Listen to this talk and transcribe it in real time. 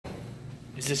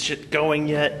Is this shit going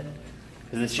yet?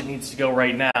 Because this shit needs to go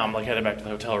right now. I'm like headed back to the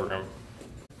hotel room.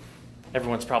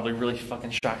 Everyone's probably really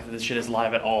fucking shocked that this shit is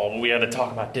live at all, but we had to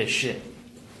talk about this shit.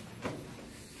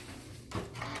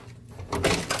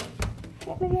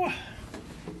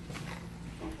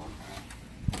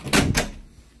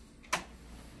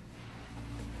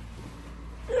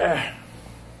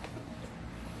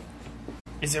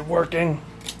 Is it working?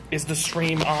 Is the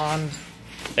stream on?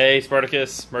 Hey,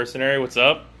 Spartacus, Mercenary, what's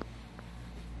up?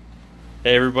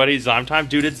 Hey, everybody, Zyme time.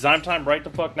 Dude, it's Zyme time right the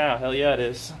fuck now. Hell yeah, it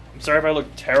is. I'm sorry if I look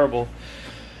terrible.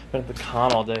 Been at the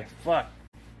con all day. Fuck.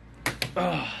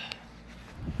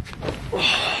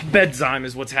 Bed Zyme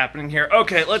is what's happening here.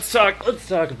 Okay, let's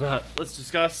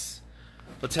discuss.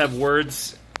 Let's have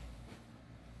words.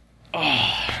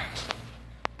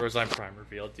 Zyme Prime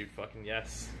revealed, dude, fucking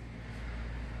yes.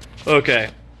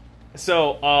 Okay.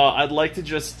 So, I'd like to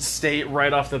just state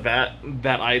right off the bat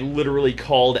that I literally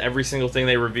called every single thing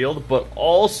they revealed, but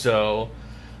also,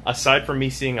 aside from me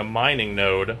seeing a mining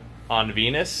node on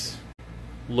Venus,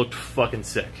 looked fucking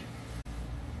sick.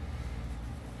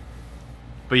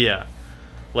 But yeah,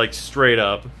 like straight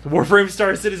up. Warframe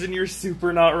Star Citizen, you're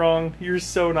super not wrong. You're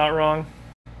so not wrong.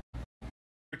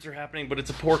 Are happening, but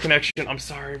it's a poor connection. I'm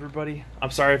sorry, everybody.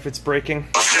 I'm sorry if it's breaking.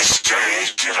 Of this day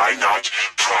did I not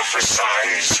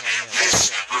prophesize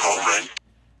this moment.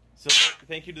 So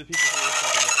thank you to the people who are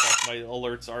talking about stuff. My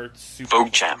alerts are super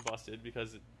busted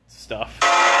because it's stuff.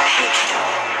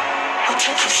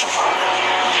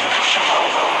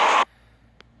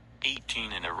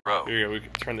 18 in a row. Here you go. We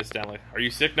can turn this down. Like, are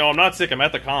you sick? No, I'm not sick. I'm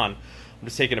at the con. I'm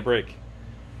just taking a break.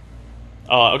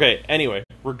 Okay, anyway,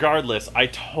 regardless, I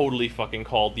totally fucking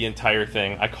called the entire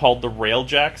thing. I called the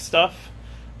Railjack stuff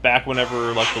back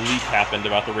whenever, like, the leak happened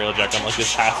about the Railjack. I'm like,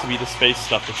 this has to be the space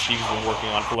stuff that Steve's been working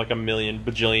on for, like, a million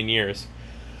bajillion years.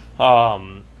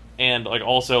 And, like,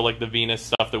 also, like, the Venus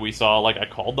stuff that we saw, like, I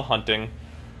called the hunting.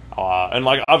 And,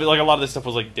 like, obviously, like, a lot of this stuff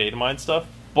was, like, data mine stuff.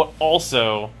 But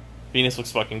also, Venus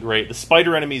looks fucking great. The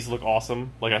spider enemies look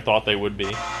awesome, like I thought they would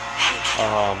be.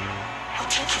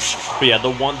 But yeah,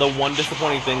 the one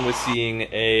disappointing thing was seeing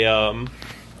a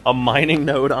mining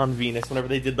node on Venus whenever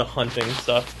they did the hunting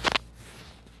stuff.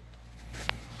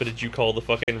 But did you call the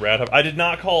fucking rad hover? I did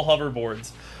not call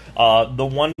hoverboards. The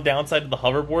one downside of the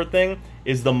hoverboard thing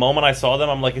is the moment I saw them,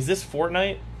 I'm like, is this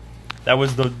Fortnite? That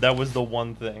was the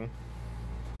one thing.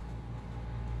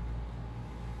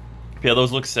 Yeah,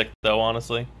 those look sick though,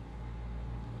 honestly.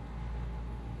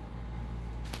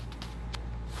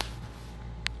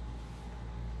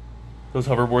 Those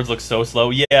hoverboards look so slow.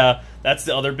 Yeah, that's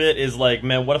the other bit is like,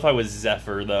 man, what if I was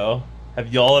Zephyr, though?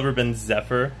 Have y'all ever been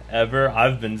Zephyr? Ever?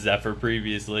 I've been Zephyr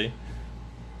previously.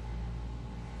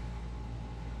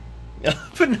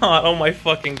 But not, oh my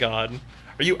fucking god.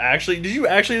 Are you actually, did you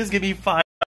actually just give me 5?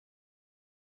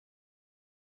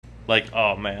 Like,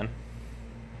 oh man.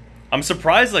 I'm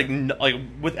surprised, like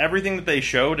with everything that they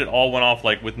showed, it all went off,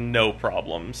 like, with no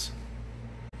problems.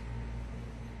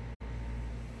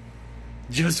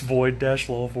 Just void dash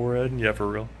lol forehead? Yeah, for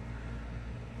real.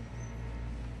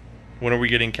 When are we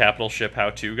getting Capital Ship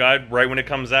how-to guide? Right when it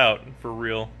comes out, for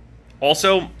real.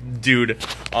 Also, dude,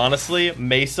 honestly,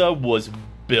 Mesa was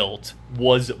built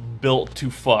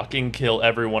to fucking kill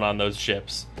everyone on those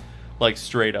ships. Like,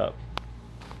 straight up.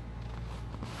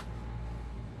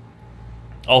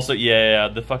 Also, yeah,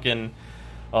 the fucking...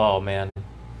 Oh, man.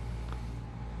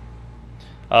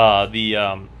 God,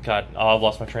 I've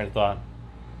lost my train of thought.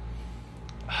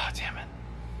 Ah, oh, damn it.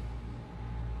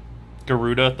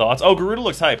 Garuda thoughts? Oh, Garuda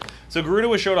looks hype. So Garuda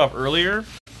was showed off earlier.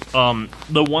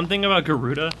 The one thing about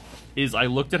Garuda is I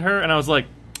looked at her and I was like,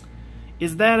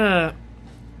 that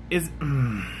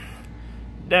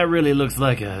really looks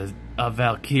like a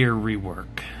Valkyr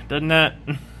rework, doesn't that?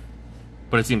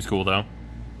 But it seems cool though.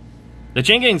 The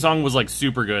Chain Gang song was like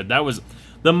super good. That was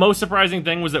the most surprising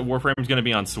thing was that Warframe's gonna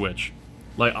be on Switch.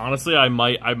 Like, honestly, I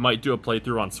might do a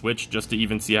playthrough on Switch just to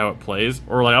even see how it plays.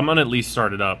 Or, like, I'm gonna at least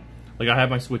start it up. Like, I have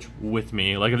my Switch with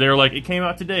me. Like, if they were like, it came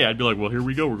out today, I'd be like, well, here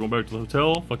we go. We're going back to the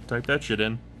hotel. Fucking type that shit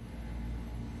in.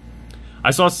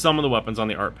 I saw some of the weapons on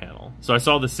the art panel. So I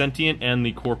saw the Sentient and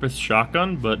the Corpus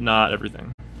shotgun, but not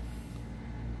everything.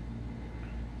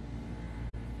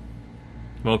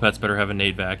 Mopeds better have a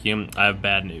nade vacuum. I have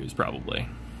bad news, probably.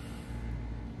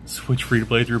 Switch free to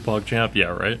play through PogChamp? Yeah,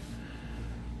 right?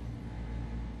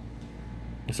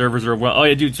 Servers are well. Oh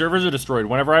yeah, dude, servers are destroyed.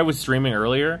 Whenever I was streaming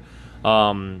earlier,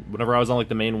 whenever I was on like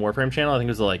the main Warframe channel, I think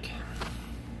it was like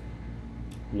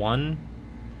 1,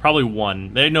 probably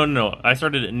 1. No. I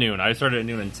started at noon. I started at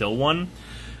noon until 1.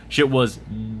 Shit was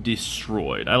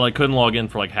destroyed. I like couldn't log in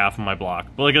for like half of my block,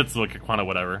 but like it's like kind of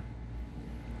whatever.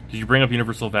 Did you bring up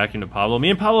Universal Vacuum to Pablo? Me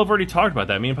and Pablo have already talked about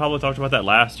that. Me and Pablo talked about that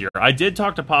last year. I did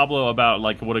talk to Pablo about,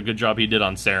 like, what a good job he did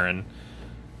on Saren.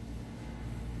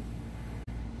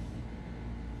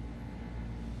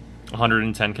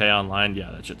 $110K online?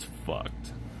 Yeah, that shit's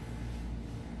fucked.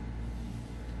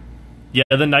 Yeah,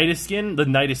 the Nidus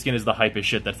skin is the hypest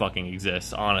shit that fucking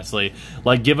exists, honestly.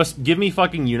 Like, give me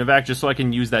fucking Univac just so I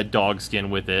can use that dog skin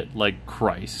with it. Like,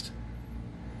 Christ.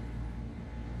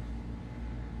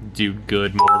 Dude,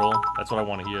 good, mortal. That's what I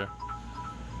want to hear.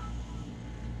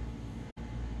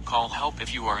 Call help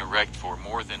if you are erect for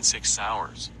more than 6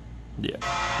 hours. Yeah. Oh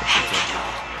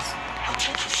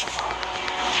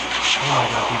my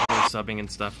god, people are subbing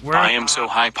and stuff. I am so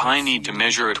hype I need to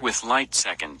measure it with light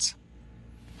seconds.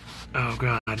 Oh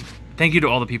god. Thank you to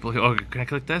all the people who... Oh, can I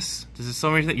click this? Does this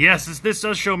show me a thing? Yes, this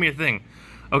does show me a thing.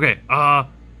 Okay,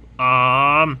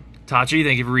 Tachi,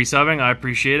 thank you for resubbing. I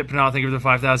appreciate it. Penal, thank you for the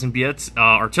 5,000 bits.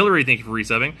 Artillery, thank you for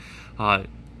resubbing.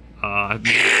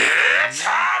 It's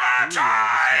hammer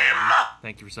time!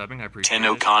 Thank you for subbing. I appreciate it.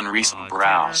 Tennokan recent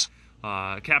browse.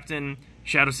 Captain,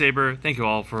 Shadow Saber, thank you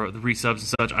all for the resubs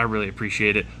and such. I really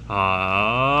appreciate it.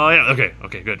 Yeah,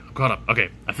 okay, good. I'm caught up. Okay,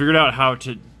 I figured out how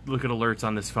to look at alerts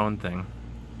on this phone thing.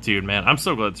 Dude, man, I'm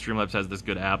so glad Streamlabs has this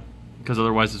good app, because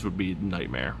otherwise this would be a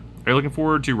nightmare. Are you looking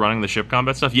forward to running the ship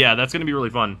combat stuff? Yeah, that's going to be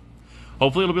really fun.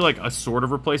 Hopefully it'll be like a sort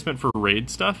of replacement for raid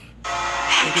stuff.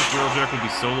 I think this Railjack will be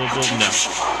soloable.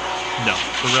 No,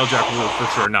 the Railjack will for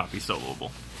sure not be soloable.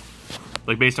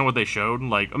 Like, based on what they showed,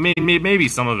 like, maybe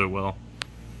some of it will.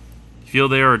 Feel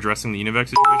they are addressing the UNIVAC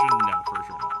situation? No, for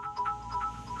sure not.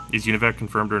 Is UNIVAC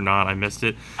confirmed or not? I missed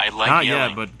it. I like not yelling.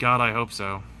 yet, but God, I hope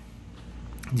so.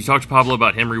 You talked to Pablo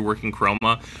about him reworking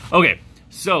Chroma. Okay,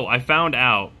 so I found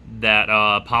out that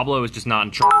Pablo is just not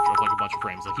in charge of, like, a bunch of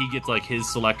frames. Like, he gets, like, his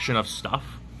selection of stuff,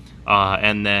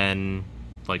 and then,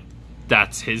 like,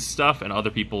 that's his stuff, and other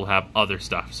people have other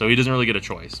stuff. So he doesn't really get a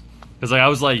choice. Because, like, I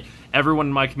was like, everyone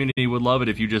in my community would love it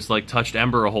if you just, like, touched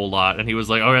Ember a whole lot. And he was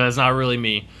like, okay, that's not really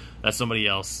me. That's somebody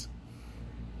else.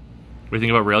 What do you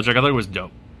think about Railjack? I thought it was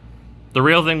dope. The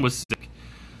rail thing was sick.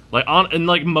 Like,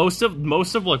 most of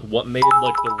like what made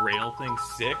like the rail thing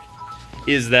sick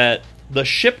is that the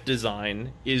ship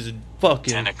design is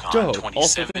fucking Tennocon dope.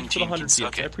 Also, thanks for the 2017 100 can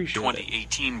suck bits. I it. appreciate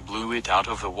 2018 blew it out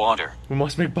of the water. We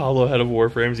must make Pablo head of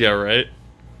Warframes. Yeah, right.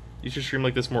 You should stream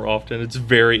like this more often. It's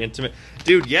very intimate,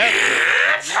 dude. Yeah.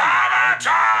 It's hammer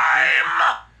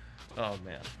time! Oh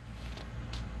man.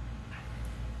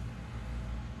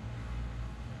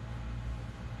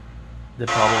 The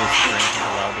problem is the strength he's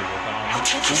allowed to work on. Well,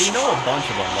 we know a bunch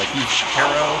of them. Like, he's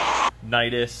Harrow,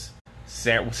 Nidus,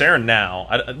 Saren now.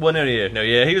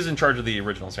 Yeah, he was in charge of the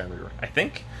original Saren rework, I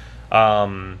think.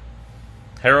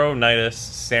 Harrow, Nidus,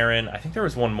 Saren. I think there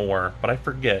was one more, but I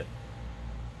forget.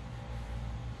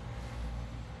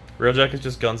 Railjack is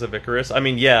just Guns of Icarus. I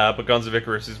mean, yeah, but Guns of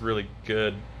Icarus is really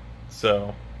good,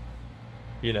 so...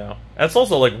 You know, that's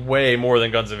also like way more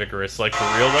than Guns of Icarus. Like, for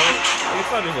real though, like,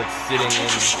 it's not just like sitting in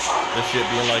the shit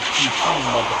being like you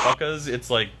motherfuckers.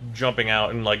 It's like jumping out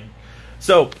and like.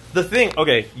 So the thing,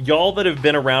 okay, y'all that have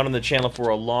been around on the channel for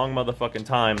a long motherfucking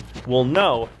time will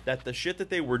know that the shit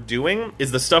that they were doing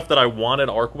is the stuff that I wanted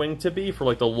Arcwing to be for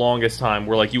like the longest time.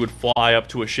 Where like you would fly up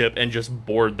to a ship and just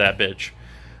board that bitch.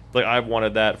 Like, I've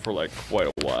wanted that for like quite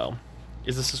a while.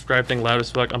 Is the subscribe thing loud as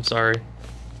fuck? I'm sorry.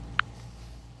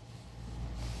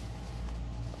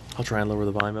 I'll try and lower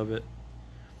the volume of it.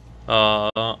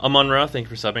 Amunra, thank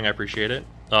you for subbing, I appreciate it.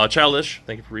 Childish,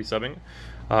 thank you for resubbing.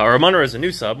 Or Amunra is a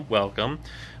new sub, welcome.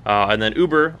 And then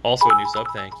Uber, also a new sub,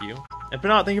 thank you. And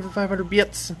Penat, thank you for 500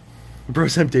 bits.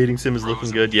 Brosem Dating Sim is looking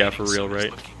good, yeah, for real,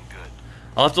 right?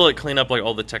 I'll have to like clean up like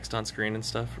all the text on screen and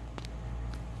stuff.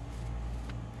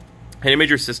 Any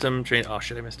major system change? Oh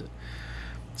shit, I missed it.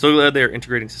 So glad they're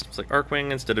integrating systems like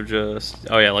Arcwing instead of just,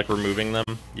 oh yeah, like removing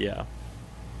them, yeah.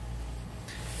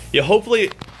 Yeah, hopefully...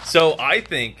 So, I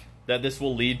think that this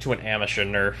will lead to an Amisha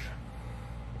nerf.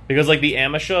 Because, like, the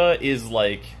Amisha is,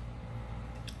 like,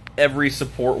 every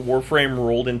support Warframe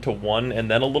rolled into one, and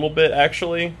then a little bit,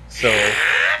 actually. So,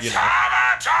 you know.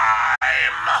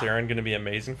 Saren gonna be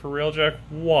amazing for Railjack?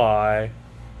 Why?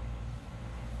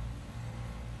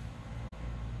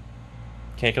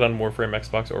 Can't get on Warframe,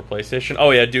 Xbox, or PlayStation?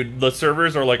 Oh, yeah, dude, the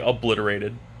servers are, like,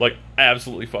 obliterated. Like,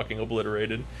 absolutely fucking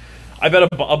obliterated. I bet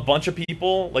a bunch of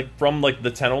people, like, from, like,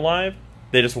 the Tennolive,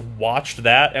 they just watched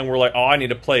that and were like, oh, I need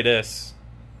to play this.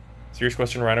 Serious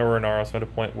question, Rhino or Naros, I'm at a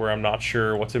point where I'm not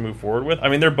sure what to move forward with. I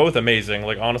mean, they're both amazing.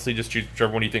 Like, honestly, just choose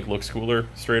whichever one you think looks cooler,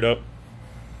 straight up.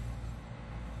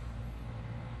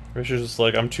 Rich is just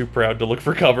like, I'm too proud to look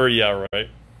for cover. Yeah, right.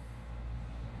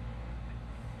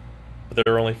 But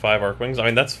there are only 5 Arcwings. I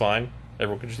mean, that's fine.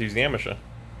 Everyone could just use the Amisha.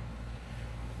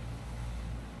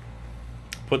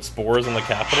 Put spores on the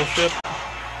capital ship?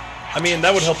 I mean,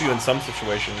 that would help you in some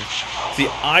situations. See,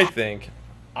 I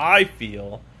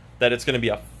feel that it's going to be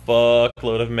a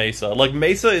fuckload of Mesa. Like,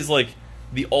 Mesa is like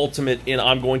the ultimate in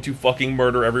I'm going to fucking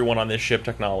murder everyone on this ship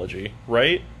technology,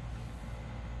 right?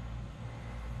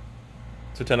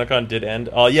 So TennoCon did end.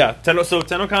 Yeah, so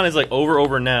TennoCon is like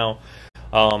over now.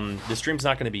 The stream's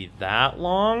not going to be that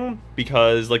long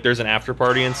because like there's an after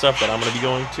party and stuff that I'm going to be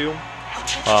going to.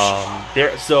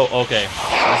 Okay, this is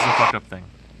a fucked up thing.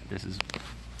 This is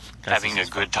having a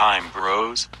good time,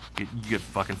 bros. You get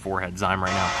fucking forehead Zyme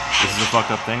right now. This is a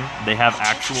fucked up thing. They have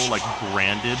actual like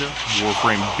branded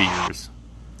Warframe beers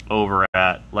over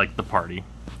at like the party.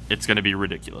 It's gonna be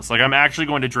ridiculous. Like I'm actually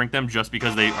going to drink them just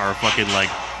because they are fucking like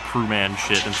crewman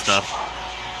shit and stuff.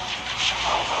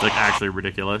 It's like actually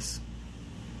ridiculous.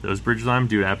 Those bridge Zyme,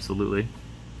 dude, absolutely.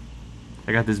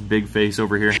 I got this big face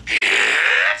over here.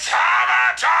 It's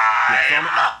hammer time! Yeah,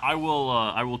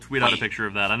 so I will tweet out a picture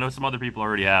of that. I know some other people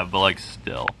already have, but like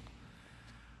still.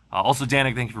 Also,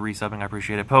 Danik, thank you for resubbing. I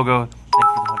appreciate it. Pogo, thank you for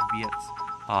the 100 bits.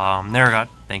 Naragot,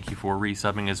 thank you for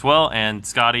resubbing as well. And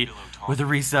Scotty with a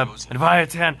resub. And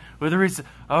Viatan with a resub.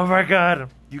 Oh my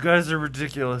god, you guys are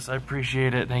ridiculous. I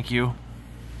appreciate it. Thank you.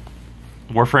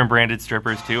 Warframe branded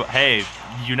strippers too. Hey,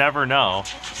 you never know.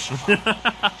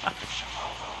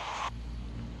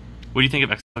 What do you think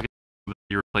of X?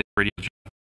 You replace Radio?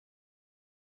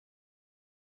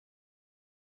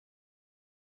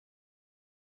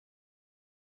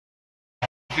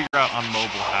 Figure out on mobile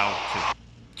how to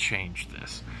change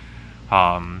this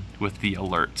with the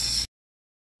alerts.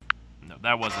 No,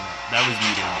 that wasn't it. That was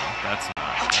muting me. That's not.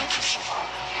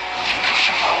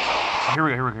 Here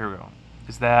we go.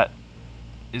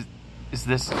 Is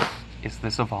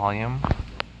this a volume?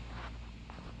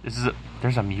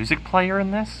 There's a music player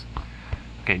in this?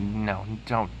 Okay, no,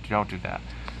 don't do that.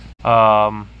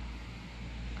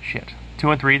 Shit.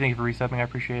 2 and 3, thank you for resubbing, I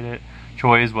appreciate it.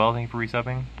 Choi as well, thank you for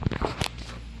resubbing.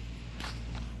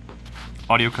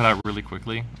 Audio cut out really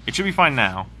quickly. It should be fine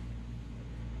now.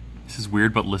 This is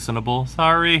weird but listenable.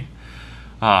 Sorry.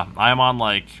 I am on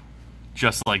like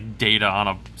just like data on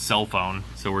a cell phone,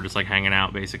 so we're just like hanging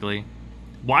out basically.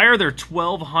 Why are there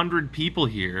 1,200 people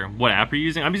here? What app are you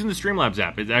using? I'm using the Streamlabs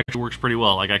app. It actually works pretty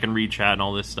well. Like I can read chat and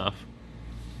all this stuff.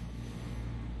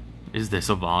 Is this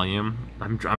a volume?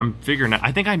 I'm figuring out.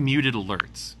 I think I muted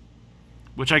alerts,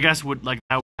 which I guess would like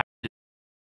that.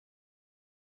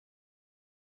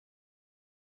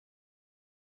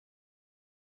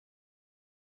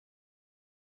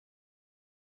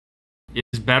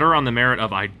 It's better on the merit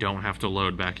of I don't have to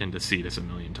load back into Cetus a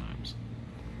million times.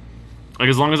 Like,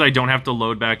 as long as I don't have to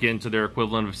load back into their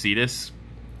equivalent of Cetus,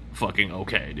 fucking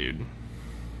okay, dude.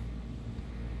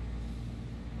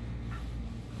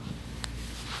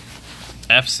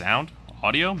 F sound?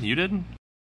 Audio? Muted?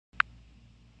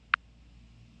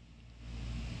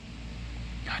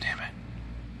 God damn it.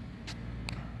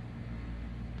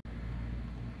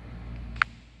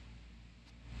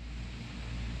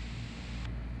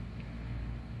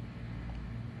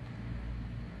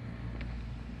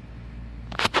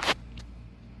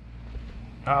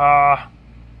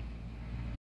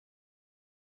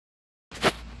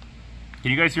 Can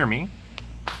you guys hear me?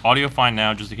 Audio fine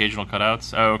now, just occasional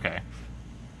cutouts? Oh, okay.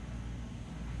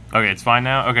 Okay, it's fine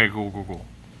now? Okay, cool.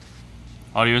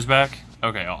 Audio's back?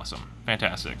 Okay, awesome.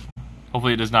 Fantastic.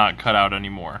 Hopefully it does not cut out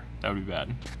anymore. That would be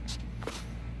bad.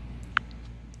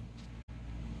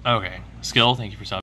 Okay. Skill, thank you for subbing.